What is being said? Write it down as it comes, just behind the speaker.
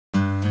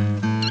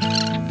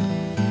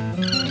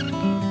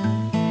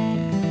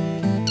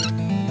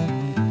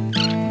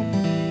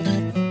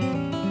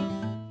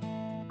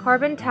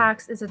Carbon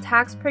tax is a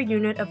tax per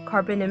unit of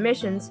carbon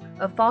emissions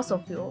of fossil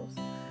fuels,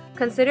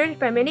 considered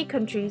by many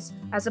countries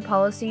as a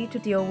policy to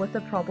deal with the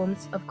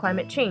problems of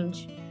climate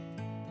change.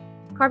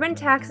 Carbon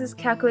tax is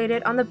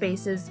calculated on the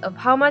basis of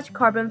how much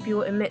carbon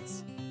fuel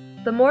emits.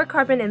 The more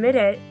carbon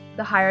emitted,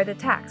 the higher the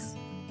tax.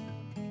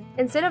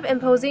 Instead of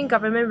imposing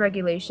government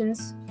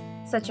regulations,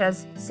 such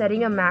as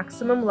setting a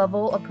maximum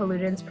level of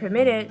pollutants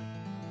permitted,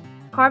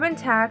 carbon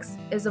tax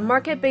is a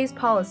market-based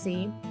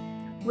policy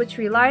which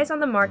relies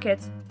on the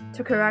market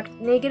to correct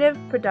negative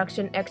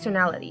production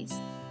externalities.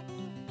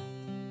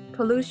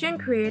 Pollution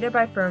created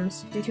by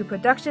firms due to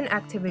production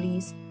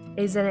activities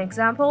is an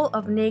example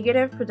of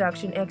negative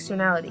production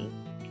externality,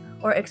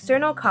 or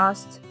external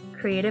costs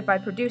created by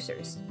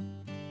producers.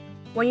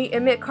 When you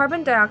emit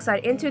carbon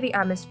dioxide into the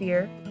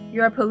atmosphere,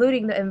 you are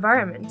polluting the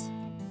environment.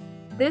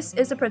 This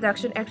is a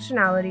production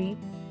externality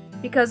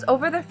because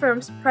over the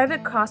firm's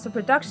private cost of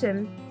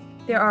production,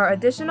 there are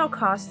additional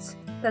costs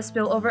that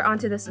spill over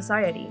onto the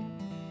society.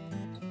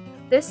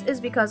 This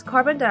is because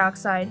carbon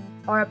dioxide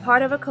are a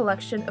part of a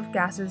collection of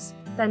gases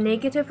that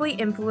negatively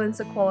influence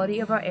the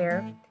quality of our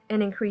air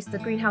and increase the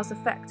greenhouse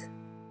effect.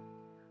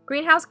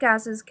 Greenhouse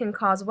gases can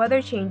cause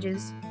weather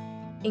changes,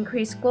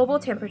 increase global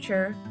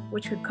temperature,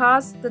 which could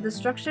cause the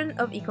destruction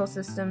of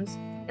ecosystems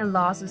and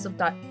losses of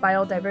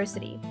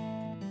biodiversity.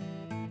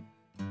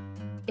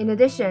 In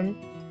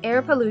addition,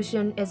 air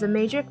pollution is a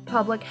major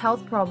public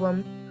health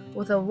problem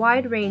with a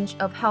wide range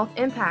of health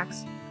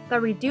impacts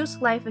that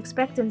reduce life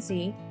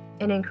expectancy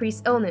and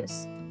increase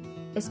illness,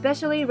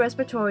 especially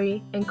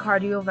respiratory and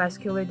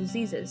cardiovascular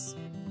diseases.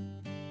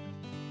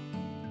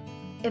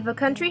 If a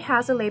country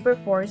has a labor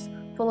force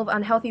full of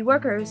unhealthy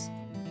workers,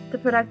 the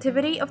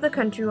productivity of the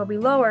country will be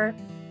lower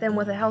than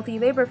with a healthy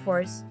labor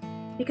force,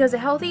 because a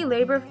healthy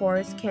labor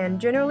force can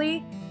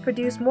generally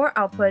produce more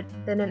output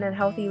than an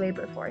unhealthy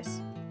labor force.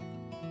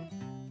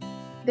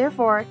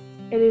 Therefore,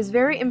 it is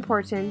very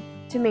important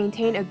to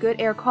maintain a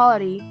good air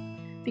quality,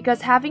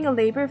 because having a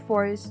labor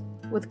force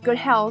with good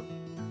health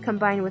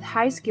combined with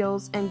high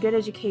skills and good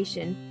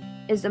education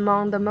is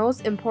among the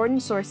most important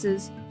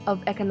sources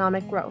of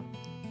economic growth.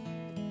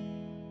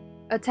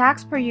 A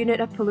tax per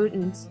unit of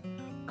pollutants,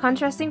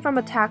 contrasting from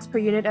a tax per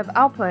unit of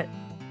output,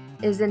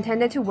 is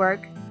intended to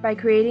work by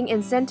creating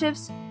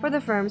incentives for the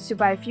firms to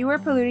buy fewer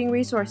polluting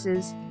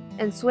resources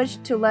and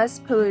switch to less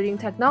polluting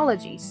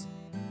technologies.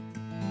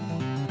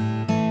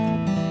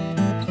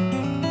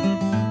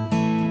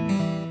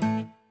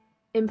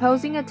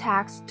 Imposing a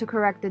tax to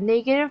correct the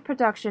negative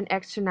production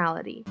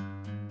externality.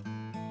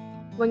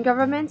 When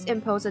governments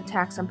impose a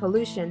tax on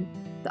pollution,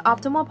 the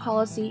optimal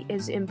policy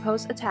is to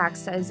impose a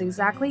tax that is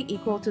exactly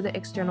equal to the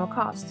external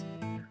cost,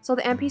 so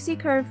the MPC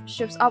curve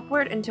shifts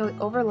upward until it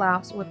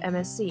overlaps with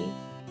MSC.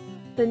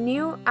 The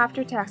new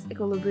after-tax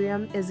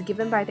equilibrium is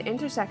given by the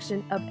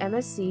intersection of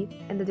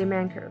MSC and the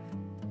demand curve,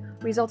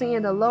 resulting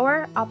in the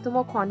lower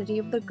optimal quantity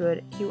of the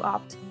good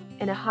Q-opt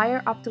and a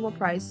higher optimal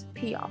price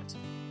P-opt.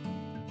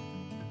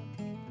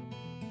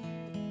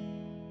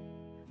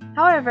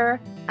 However,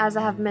 as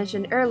I have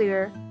mentioned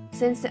earlier,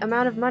 since the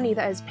amount of money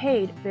that is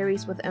paid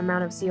varies with the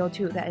amount of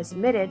CO2 that is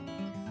emitted,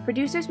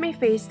 producers may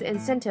face the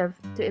incentive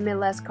to emit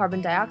less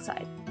carbon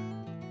dioxide.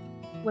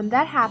 When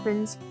that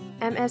happens,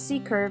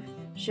 MSC curve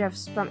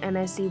shifts from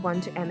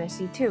MSC1 to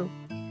MSC2,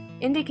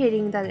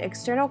 indicating that the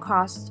external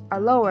costs are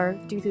lower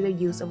due to the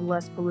use of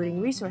less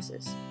polluting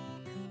resources.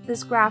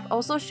 This graph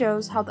also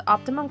shows how the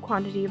optimum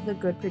quantity of the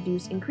good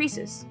produced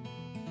increases.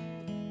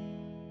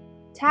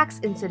 Tax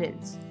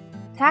incidence.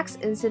 Tax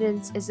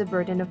incidence is the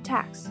burden of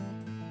tax.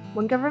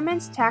 When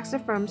governments tax the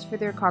firms for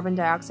their carbon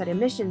dioxide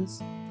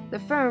emissions, the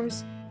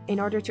firms, in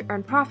order to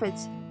earn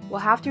profits, will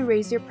have to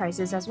raise their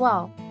prices as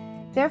well.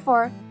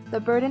 Therefore, the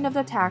burden of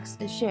the tax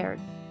is shared.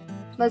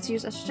 Let's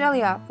use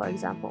Australia, for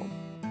example.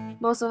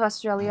 Most of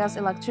Australia's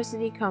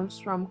electricity comes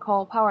from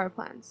coal power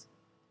plants.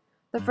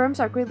 The firms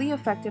are greatly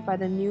affected by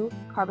the new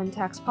carbon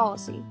tax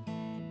policy.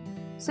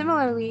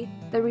 Similarly,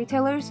 the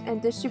retailers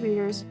and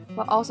distributors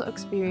will also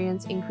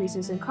experience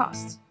increases in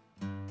costs.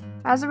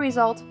 As a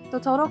result, the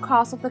total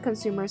cost of the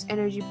consumer's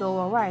energy bill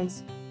will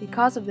rise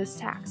because of this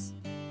tax.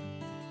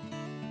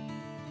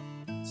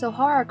 So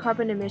how are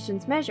carbon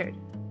emissions measured?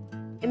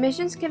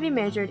 Emissions can be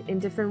measured in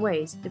different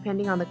ways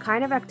depending on the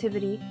kind of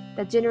activity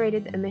that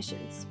generated the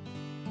emissions.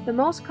 The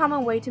most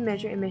common way to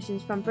measure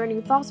emissions from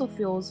burning fossil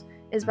fuels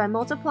is by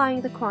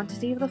multiplying the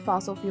quantity of the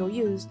fossil fuel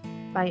used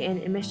by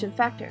an emission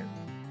factor.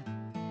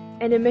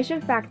 An emission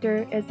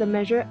factor is the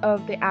measure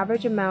of the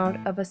average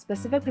amount of a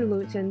specific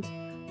pollutant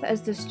that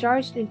is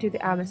discharged into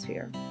the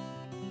atmosphere.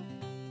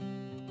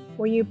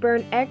 When you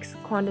burn X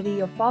quantity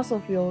of fossil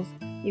fuels,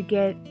 you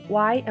get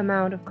Y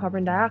amount of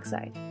carbon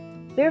dioxide.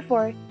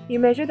 Therefore, you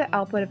measure the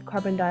output of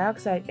carbon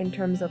dioxide in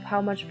terms of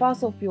how much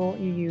fossil fuel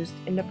you used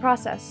in the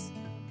process.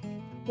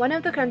 One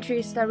of the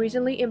countries that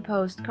recently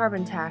imposed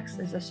carbon tax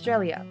is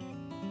Australia.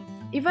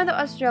 Even though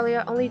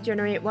Australia only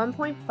generates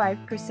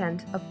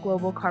 1.5% of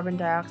global carbon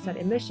dioxide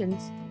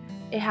emissions,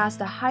 it has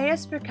the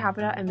highest per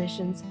capita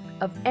emissions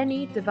of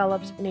any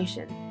developed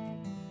nation.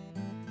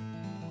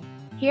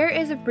 Here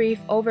is a brief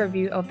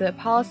overview of the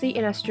policy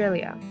in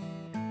Australia.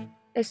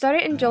 It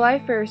started in July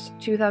 1st,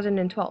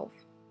 2012.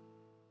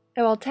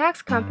 It will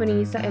tax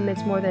companies that emit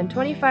more than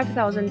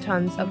 25,000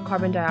 tons of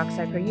carbon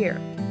dioxide per year.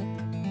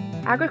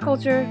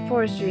 Agriculture,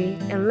 forestry,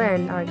 and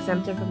land are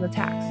exempted from the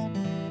tax.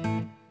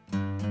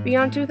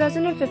 Beyond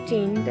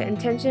 2015, the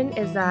intention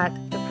is that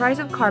the price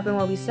of carbon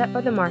will be set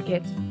by the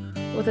market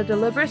with a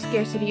deliberate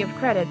scarcity of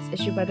credits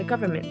issued by the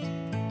government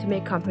to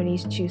make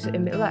companies choose to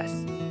emit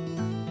less.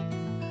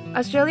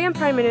 Australian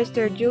Prime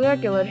Minister Julia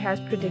Gillard has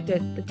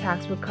predicted the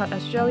tax will cut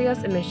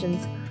Australia's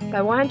emissions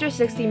by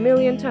 160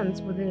 million tons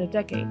within a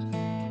decade,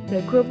 the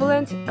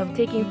equivalent of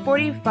taking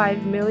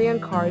 45 million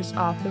cars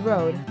off the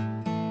road.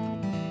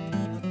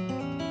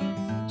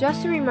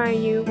 Just to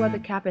remind you what the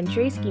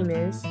cap-and-trade scheme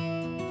is,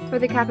 for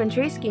the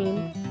cap-and-trade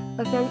scheme,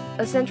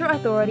 a central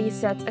authority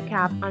sets a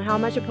cap on how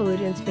much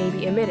pollutants may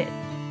be emitted.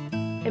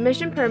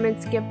 Emission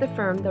permits give the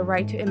firm the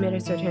right to emit a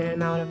certain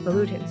amount of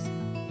pollutants.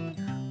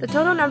 The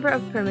total number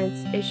of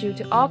permits issued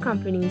to all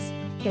companies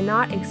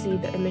cannot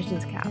exceed the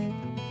emissions cap,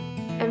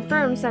 and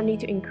firms that need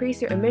to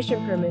increase their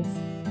emission permits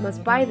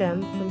must buy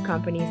them from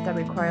companies that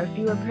require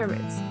fewer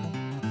permits.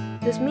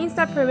 This means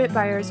that permit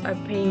buyers are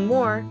paying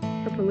more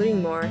for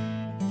polluting more,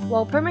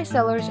 while permit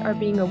sellers are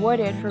being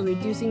avoided for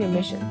reducing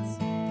emissions.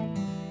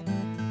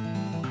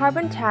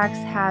 Carbon tax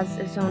has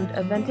its own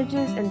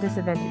advantages and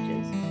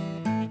disadvantages.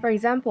 For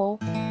example,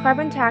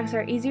 carbon tax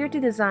are easier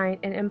to design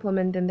and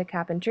implement than the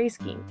cap-and-trade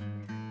scheme,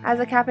 as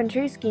the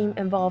cap-and-trade scheme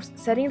involves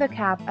setting the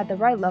cap at the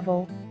right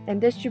level and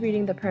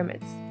distributing the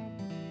permits.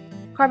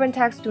 Carbon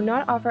tax do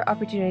not offer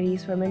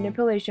opportunities for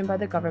manipulation by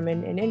the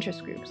government and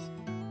interest groups.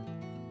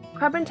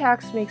 Carbon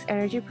tax makes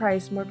energy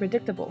price more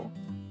predictable,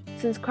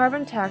 since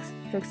carbon tax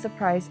fixes the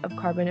price of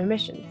carbon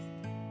emissions.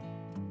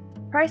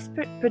 Price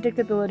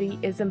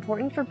predictability is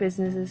important for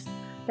businesses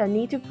that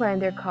need to plan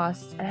their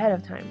costs ahead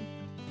of time.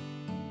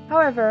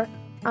 However,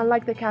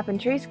 unlike the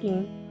cap-and-trade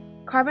scheme,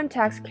 carbon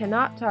tax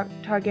cannot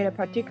target a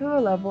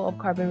particular level of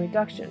carbon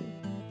reduction.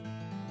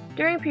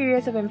 During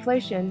periods of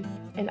inflation,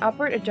 an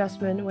upward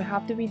adjustment will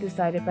have to be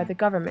decided by the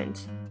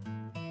government.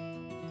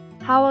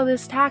 How will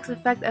this tax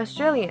affect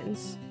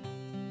Australians?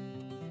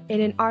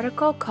 In an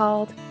article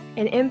called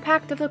 "An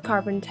Impact of the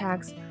Carbon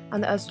Tax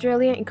on the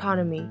Australian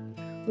Economy,"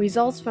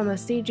 results from a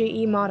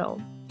CGE model.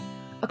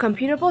 A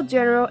computable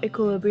general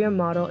equilibrium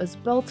model is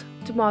built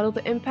to model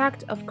the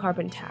impact of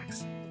carbon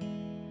tax.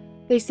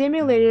 They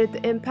simulated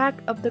the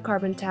impact of the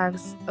carbon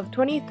tax of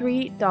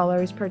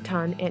 $23 per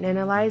ton and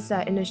analyzed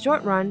that in the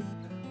short run,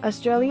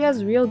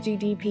 Australia's real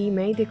GDP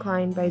may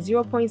decline by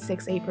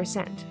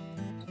 0.68%.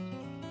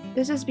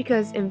 This is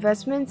because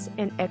investments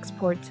and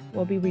exports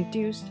will be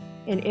reduced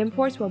and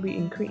imports will be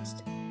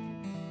increased.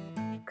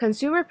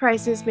 Consumer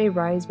prices may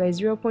rise by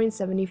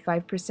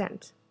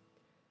 0.75%,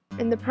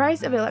 and the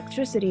price of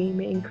electricity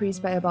may increase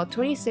by about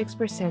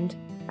 26%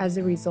 as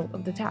a result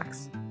of the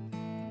tax.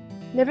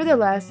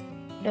 Nevertheless,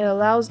 it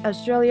allows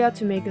Australia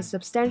to make a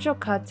substantial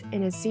cut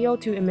in its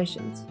CO2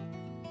 emissions.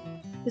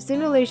 The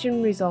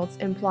simulation results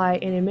imply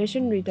an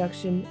emission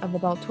reduction of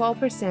about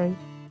 12%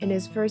 in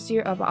its first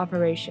year of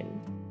operation.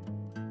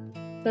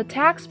 The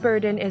tax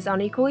burden is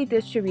unequally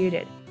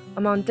distributed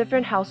among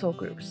different household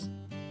groups,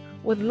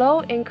 with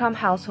low-income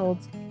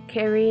households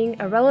carrying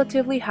a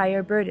relatively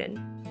higher burden.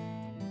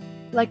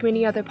 Like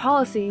many other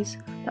policies,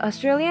 the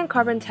Australian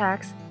carbon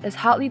tax is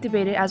hotly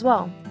debated as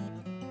well.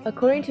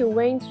 According to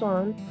Wayne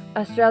Swan,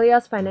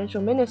 Australia's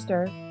financial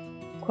minister,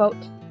 quote,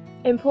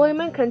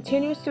 "Employment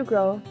continues to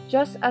grow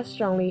just as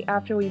strongly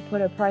after we put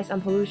a price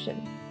on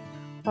pollution.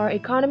 Our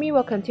economy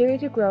will continue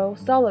to grow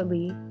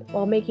solidly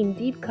while making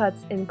deep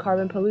cuts in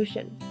carbon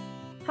pollution."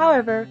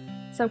 However,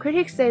 some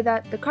critics say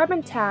that the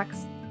carbon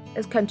tax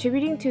is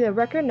contributing to the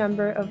record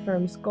number of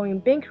firms going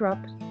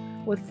bankrupt,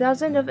 with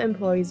thousands of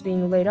employees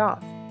being laid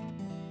off.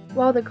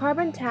 While the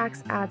carbon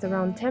tax adds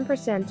around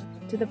 10%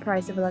 to the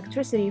price of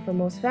electricity for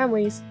most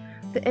families,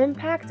 the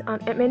impact on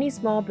many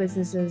small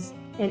businesses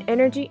and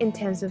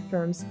energy-intensive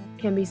firms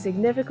can be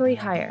significantly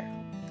higher.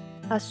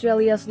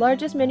 Australia's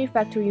largest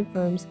manufacturing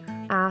firms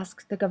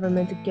asked the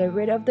government to get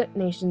rid of the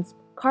nation's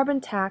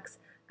carbon tax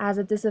as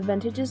it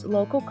disadvantages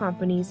local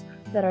companies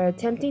that are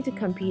attempting to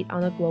compete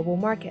on a global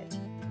market.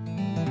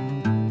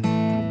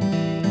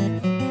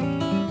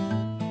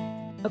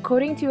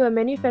 According to a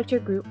manufacturer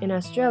group in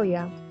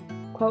Australia,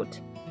 quote,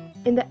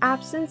 "In the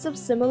absence of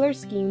similar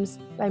schemes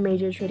by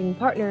major trading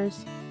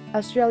partners,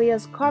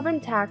 Australia's carbon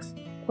tax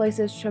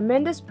places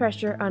tremendous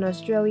pressure on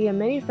Australian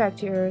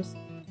manufacturers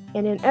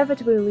and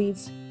inevitably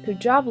leads to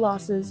job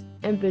losses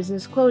and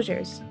business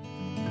closures."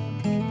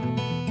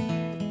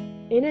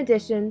 In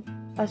addition,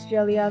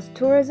 Australia's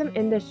tourism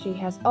industry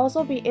has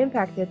also been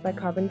impacted by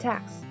carbon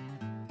tax.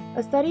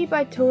 A study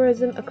by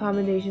Tourism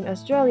Accommodation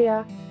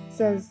Australia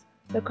says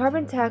the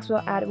carbon tax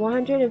will add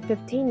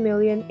 $115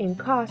 million in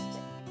costs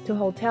to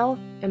hotels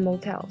and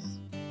motels.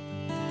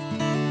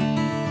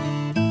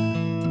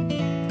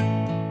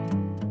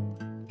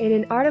 In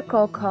an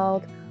article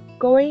called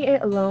 "Going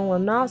It Alone Will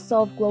Not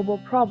Solve Global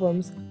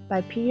Problems"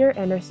 by Peter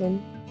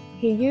Anderson,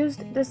 he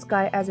used the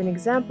sky as an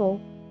example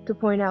to to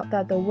point out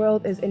that the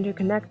world is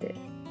interconnected.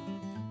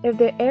 If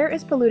the air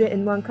is polluted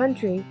in one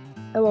country,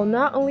 it will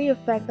not only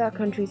affect that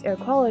country's air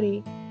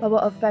quality, but will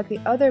affect the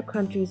other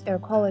country's air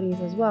qualities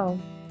as well.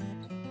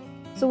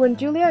 So when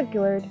Julia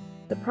Gillard,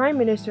 the Prime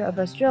Minister of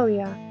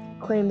Australia,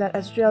 claimed that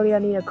Australia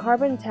needed a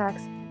carbon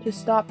tax to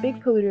stop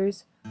big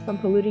polluters from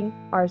polluting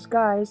our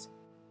skies,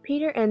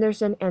 Peter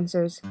Anderson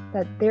answers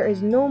that there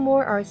is no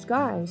more our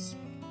skies.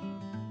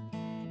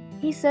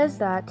 He says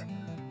that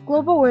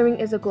global warming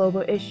is a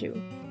global issue.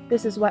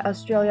 This is why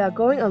Australia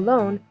going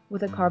alone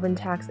with a carbon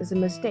tax is a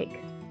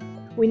mistake.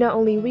 We not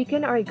only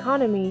weaken our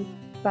economy,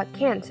 but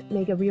can't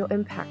make a real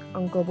impact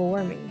on global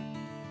warming.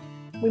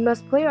 We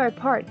must play our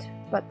part,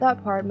 but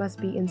that part must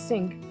be in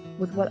sync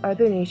with what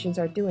other nations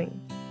are doing.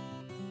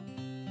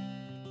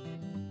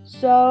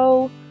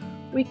 So,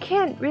 we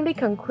can't really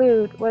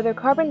conclude whether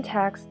carbon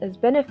tax is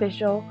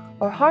beneficial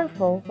or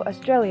harmful for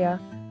Australia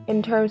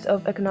in terms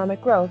of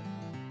economic growth,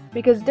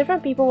 because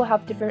different people will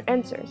have different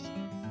answers.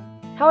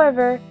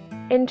 However,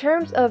 in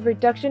terms of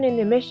reduction in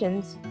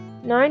emissions,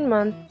 9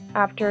 months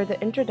after the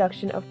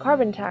introduction of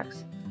carbon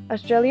tax,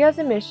 Australia's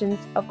emissions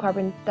of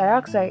carbon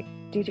dioxide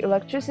due to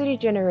electricity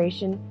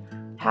generation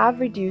have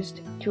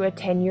reduced to a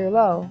 10-year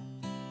low.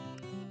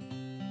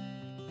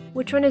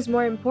 Which one is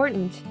more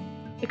important,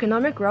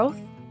 economic growth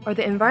or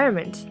the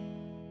environment?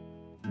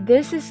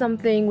 This is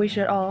something we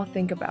should all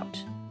think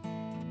about.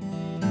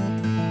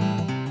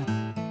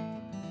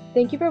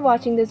 Thank you for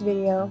watching this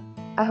video.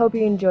 I hope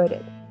you enjoyed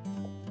it.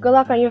 Good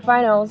luck on your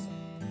finals.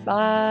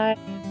 Bye!